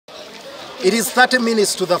It is 30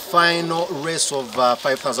 minutes to the final race of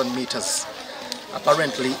 5,000 meters.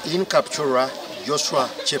 Apparently in Kapchorwa, Joshua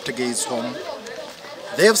Cheptegei's home.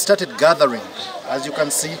 They have started gathering. As you can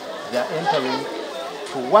see, they are entering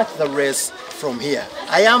to watch the race from here.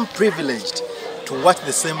 I am privileged to watch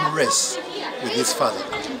the same race with his father.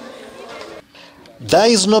 There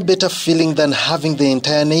is no better feeling than having the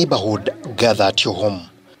entire neighborhood gather at your home.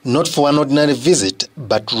 Not for an ordinary visit,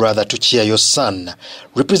 but rather to cheer your son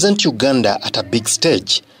represent Uganda at a big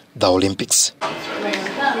stage, the Olympics.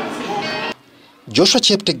 Joshua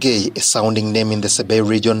Cheptegei, a sounding name in the Cheptegei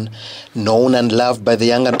region, known and loved by the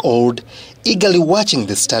young and old, eagerly watching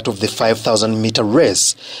the start of the 5,000-meter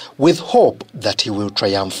race with hope that he will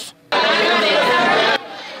triumph.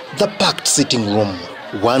 The packed sitting room,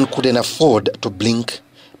 one couldn't afford to blink,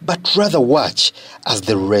 but rather watch as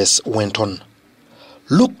the race went on.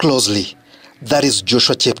 Look closely, that is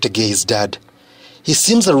Joshua Cheptegei's dad. He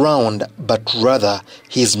seems around, but rather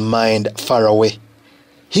his mind far away.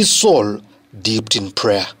 His soul deep in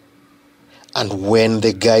prayer. And when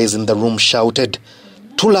the guys in the room shouted,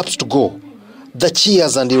 2 laps to go, the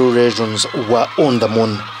cheers and orations were on the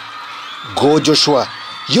moon. Go Joshua,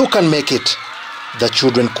 you can make it. The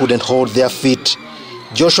children couldn't hold their feet.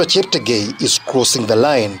 Joshua Cheptegei is crossing the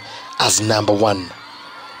line as number 1.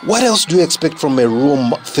 What else do you expect from a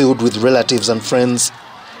room filled with relatives and friends?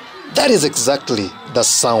 That is exactly the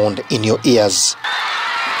sound in your ears.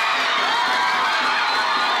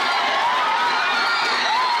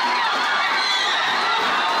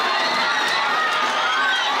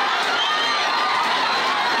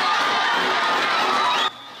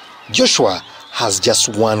 Joshua has just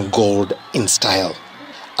won gold in style.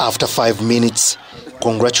 After 5 minutes,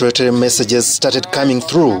 congratulatory messages started coming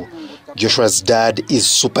through. Joshua's dad is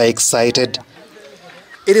super excited.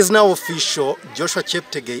 It is now official. Joshua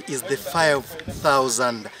Cheptegei is the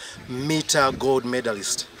 5,000-meter gold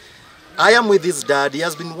medalist. I am with his dad. He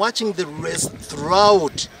has been watching the race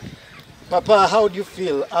throughout. Papa, how do you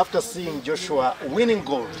feel after seeing Joshua winning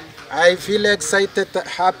gold? I feel excited,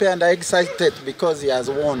 happy and excited because he has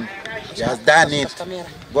won. He has done it.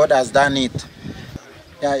 God has done it.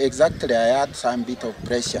 Yeah, exactly. I had some bit of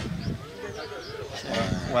pressure.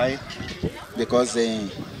 Why? Because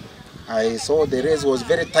I saw the race was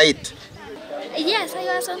very tight. Yes, I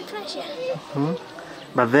was on pressure.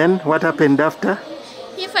 But then, what happened after?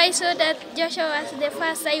 If I saw that Joshua was the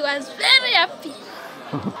first, I was very happy.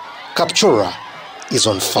 Kapchorwa is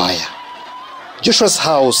on fire. Joshua's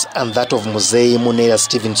house and that of Muzee Munerya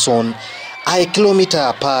Stevenson are a kilometer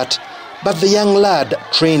apart, but the young lad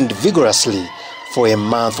trained vigorously for a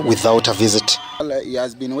month without a visit. He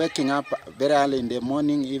has been waking up very early in the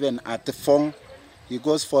morning, even at 4. He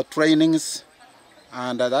goes for trainings,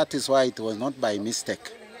 and that is why it was not by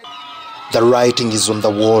mistake. The writing is on the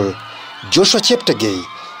wall. Joshua Cheptegei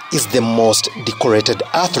is the most decorated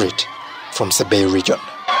athlete from Cheptegei region.